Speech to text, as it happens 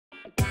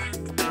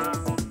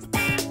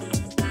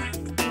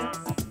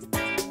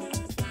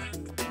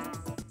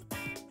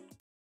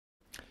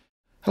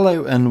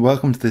Hello and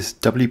welcome to this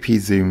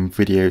WPZOOM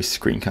video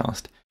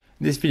screencast.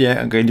 In this video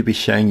I'm going to be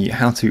showing you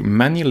how to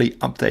manually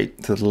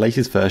update to the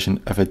latest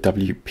version of a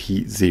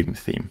WPZOOM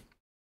theme.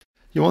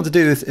 You want to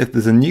do this if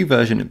there's a new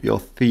version of your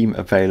theme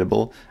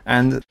available,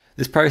 and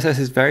this process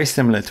is very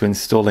similar to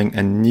installing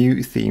a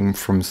new theme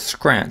from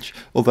scratch,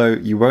 although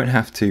you won't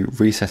have to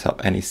reset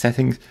up any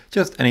settings,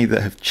 just any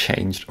that have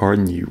changed or are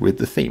new with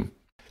the theme.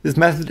 This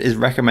method is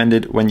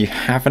recommended when you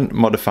haven't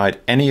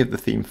modified any of the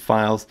theme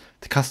files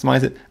to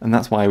customize it, and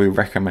that's why we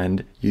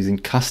recommend using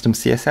custom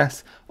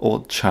CSS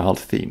or child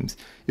themes.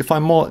 You'll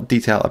find more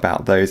detail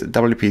about those at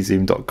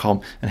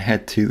WPZOOM.com and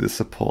head to the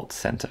support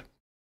center.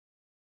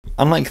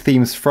 Unlike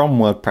themes from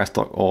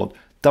WordPress.org,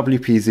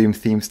 WPZOOM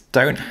themes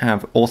don't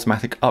have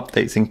automatic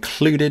updates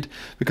included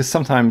because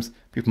sometimes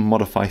people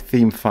modify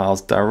theme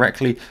files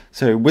directly,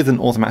 so with an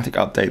automatic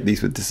update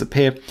these would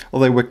disappear,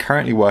 although we're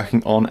currently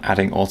working on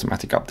adding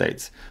automatic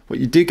updates. What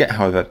you do get,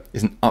 however,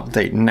 is an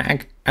update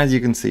nag, as you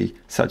can see,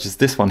 such as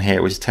this one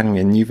here, which is telling me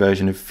a new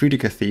version of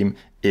Fudica theme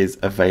is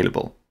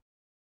available.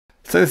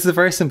 So this is a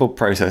very simple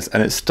process,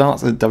 and it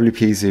starts at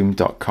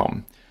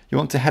WPZOOM.com. You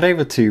want to head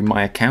over to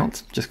My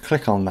Account, just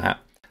click on that.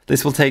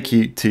 This will take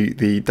you to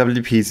the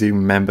WPZOOM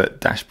member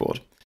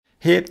dashboard.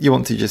 Here you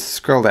want to just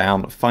scroll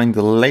down, find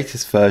the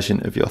latest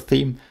version of your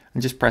theme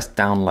and just press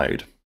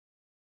download.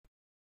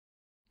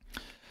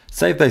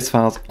 Save those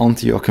files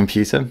onto your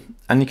computer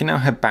and you can now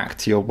head back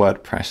to your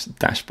WordPress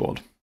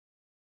dashboard.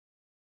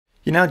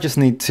 You now just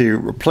need to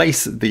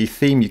replace the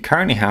theme you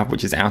currently have,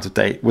 which is out of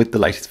date, with the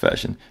latest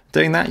version.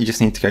 Doing that, you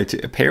just need to go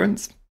to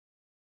Appearance.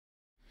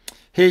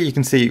 Here you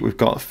can see we've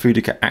got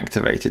Fudica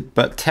activated,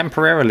 but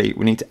temporarily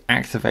we need to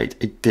activate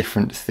a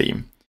different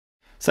theme.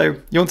 So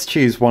you want to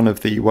choose one of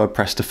the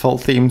WordPress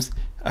default themes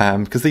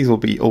because these will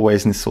be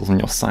always installed on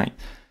your site.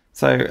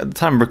 So at the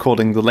time of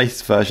recording, the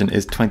latest version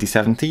is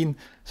 2017,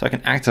 so I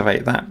can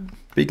activate that,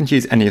 but you can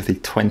choose any of the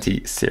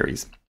 20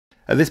 series.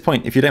 At this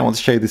point, if you don't want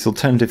to show this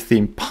alternative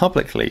theme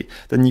publicly,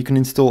 then you can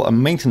install a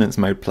maintenance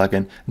mode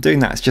plugin. Doing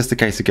that is just a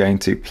case of going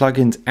to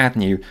Plugins, Add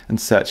New,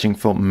 and searching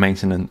for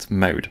Maintenance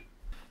Mode.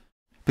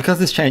 Because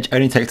this change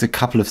only takes a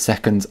couple of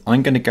seconds,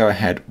 I'm going to go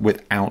ahead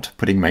without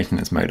putting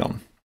maintenance mode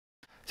on.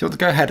 So you want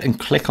to go ahead and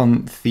click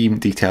on theme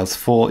details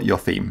for your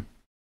theme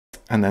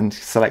and then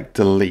select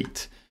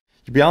delete.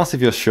 You'll be asked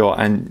if you're sure,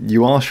 and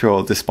you are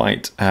sure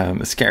despite,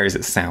 as scary as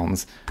it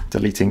sounds,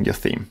 deleting your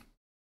theme.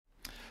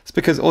 It's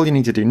because all you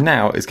need to do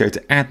now is go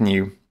to Add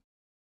New,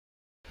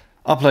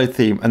 Upload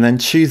Theme, and then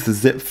choose the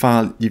zip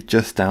file you've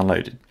just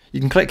downloaded. You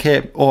can click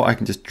here, or I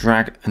can just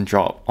drag and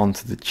drop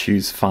onto the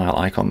Choose File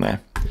icon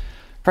there.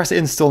 Press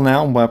Install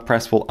now and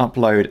WordPress will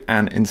upload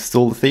and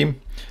install the theme,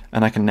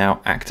 and I can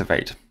now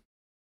activate.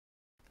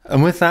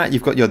 And with that,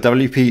 you've got your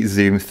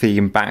WPZOOM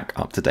theme back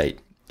up to date.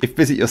 If you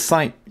visit your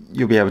site,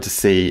 you'll be able to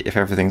see if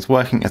everything's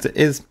working as it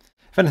is.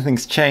 If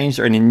anything's changed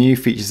or any new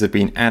features have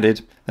been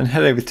added, then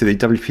head over to the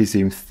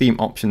WPZOOM theme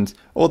options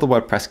or the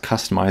WordPress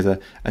customizer,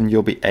 and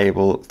you'll be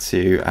able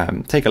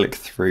to take a look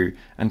through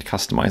and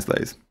customize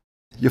those.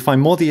 You'll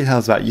find more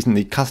details about using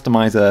the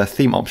customizer,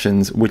 theme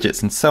options,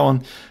 widgets, and so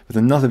on with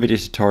another video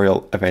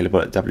tutorial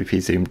available at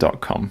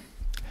WPZOOM.com.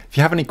 If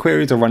you have any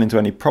queries or run into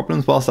any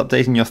problems whilst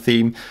updating your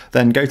theme,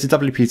 then go to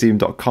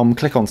WPZOOM.com,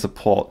 click on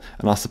support,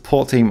 and our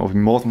support team will be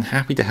more than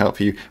happy to help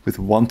you with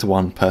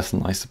one-to-one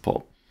personalized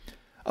support.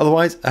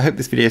 Otherwise, I hope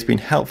this video has been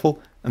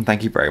helpful, and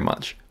thank you very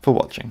much for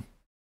watching.